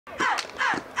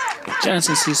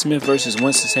Johnson C. Smith versus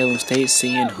Winston-Salem State,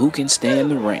 seeing who can stand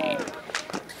the rain.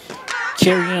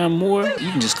 Kerryon Moore,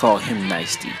 you can just call him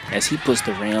Nicety, as he puts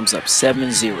the Rams up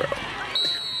 7-0.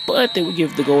 But they would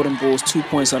give the Golden Bulls 2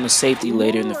 points on the safety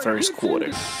later in the first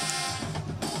quarter.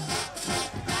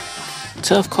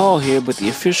 Tough call here, but the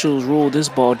officials ruled this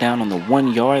ball down on the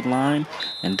 1-yard line,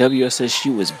 and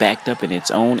WSSU was backed up in its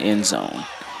own end zone.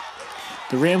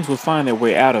 The Rams would find their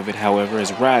way out of it, however,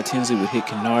 as Rod Tinsley would hit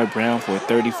Kennard Brown for a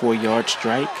 34-yard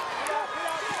strike.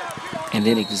 And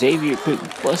then Xavier Quick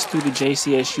bust through the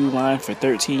JCSU line for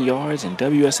 13 yards, and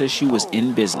WSSU was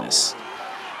in business.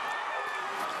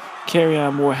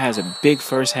 Kerryon Moore has a big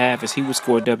first half as he would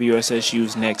score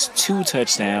WSSU's next 2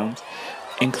 touchdowns,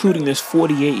 including this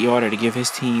 48-yarder to give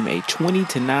his team a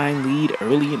 20-9 lead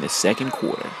early in the second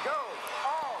quarter.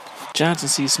 Johnson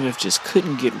C. Smith just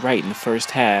couldn't get right in the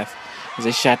first half as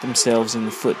they shot themselves in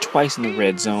the foot twice in the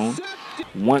red zone,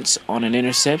 once on an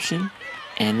interception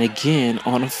and again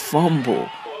on a fumble.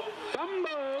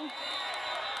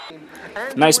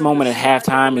 Nice moment at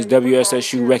halftime as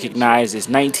WSSU recognized its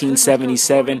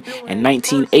 1977 and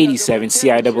 1987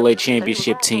 CIAA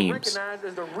championship teams.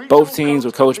 Both teams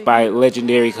were coached by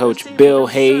legendary coach Bill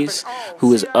Hayes,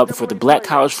 who is up for the Black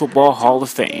College Football Hall of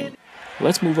Fame.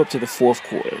 Let's move up to the fourth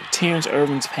quarter. Terrence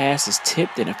Irvin's pass is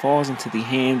tipped and it falls into the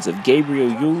hands of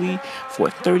Gabriel Yulee for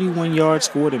a 31-yard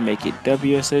score to make it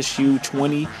WSSU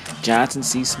 20, Johnson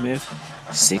C. Smith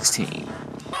 16.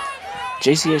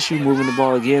 JCSU moving the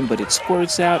ball again, but it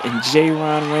squirts out and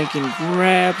J-Ron Rankin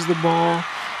grabs the ball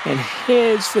and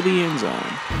heads for the end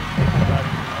zone.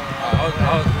 I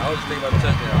was thinking about the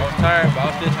touchdown. I was tired, but I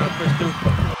was still trying to push through.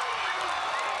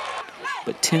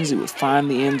 But Tinsley would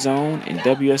find the end zone, and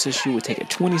WSSU would take a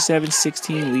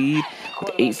 27-16 lead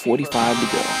with 8:45 to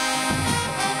go.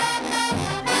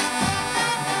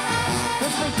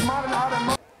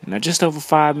 Now just over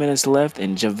 5 minutes left,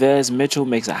 and Javez Mitchell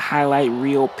makes a highlight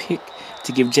reel pick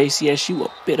to give JCSU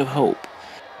a bit of hope.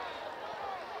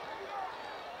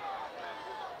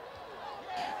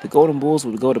 The Golden Bulls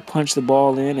would go to punch the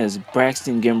ball in as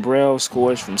Braxton Gambrell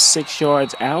scores from 6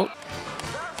 yards out.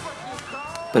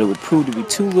 But it would prove to be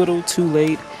too little, too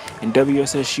late, and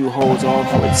WSSU holds on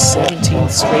for its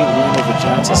 17th straight win over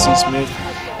Johnson C. Smith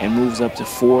and moves up to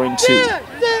 4-2.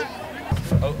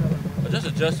 Just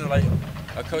adjusting, like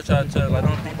a coach tried to tell, like,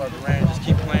 don't think about the rain, just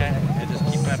keep playing and just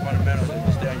keep playing fundamentals and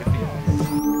just stay on your feet.